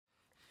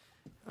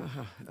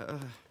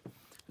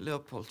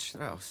Leopold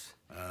Strauss.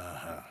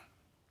 Uh-huh.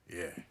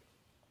 Yeah.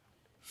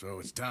 So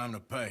it's time to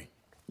pay.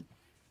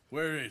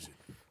 Where is it?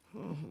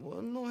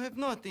 Well, no, have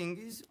nothing.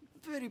 It's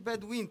very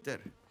bad winter.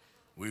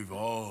 We've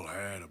all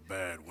had a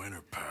bad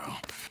winter, pal.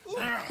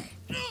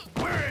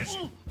 Where is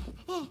it?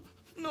 Oh,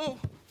 no.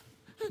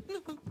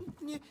 No,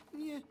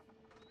 nie.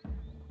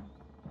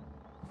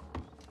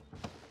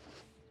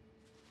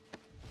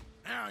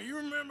 Now, you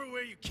remember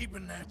where you're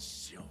keeping that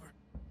silver?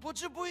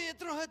 Potrzebuję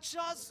trochę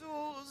czasu.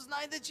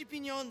 Znajdę ci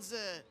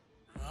pieniądze.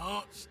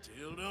 No,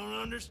 still don't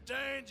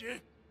understand you.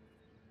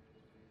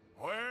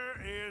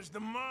 Where is the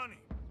money?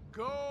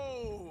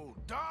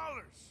 Gold,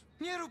 dollars.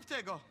 Nie rób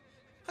tego.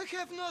 I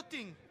have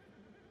nothing.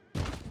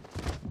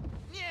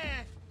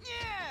 Nie!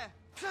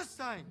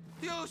 Przestań.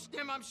 Już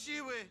nie mam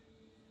siły.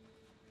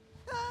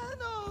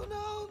 No.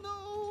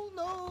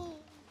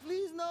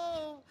 Please,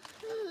 no.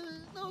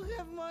 No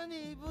have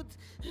money, but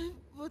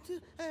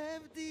I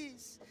have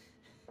this.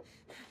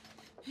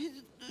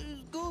 It's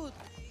good.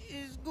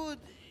 It's good.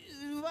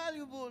 It's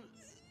valuable.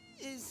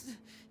 It's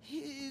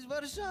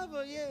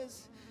Warszawa,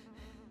 yes.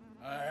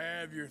 I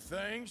have your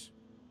things,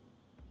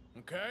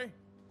 okay?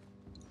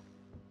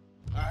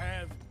 I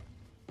have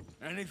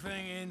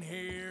anything in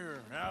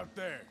here or out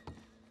there.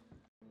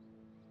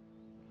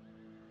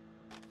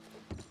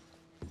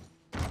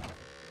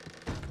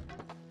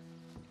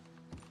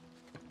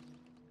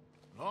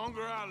 The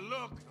longer I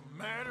look, the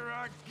madder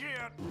I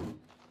get.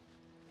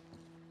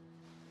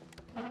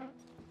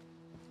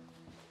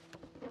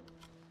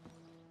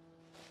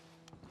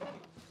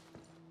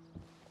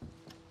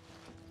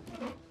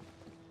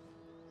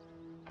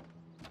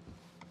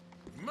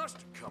 You must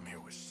have come here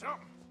with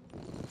something.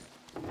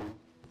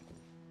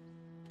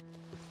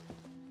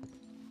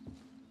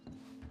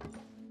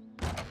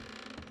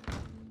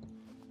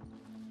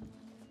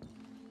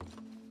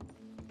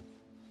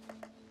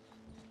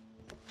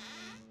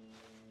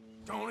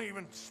 Don't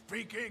even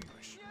speak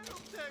English. Nie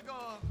rób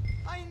tego.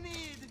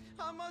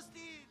 I must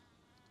eat.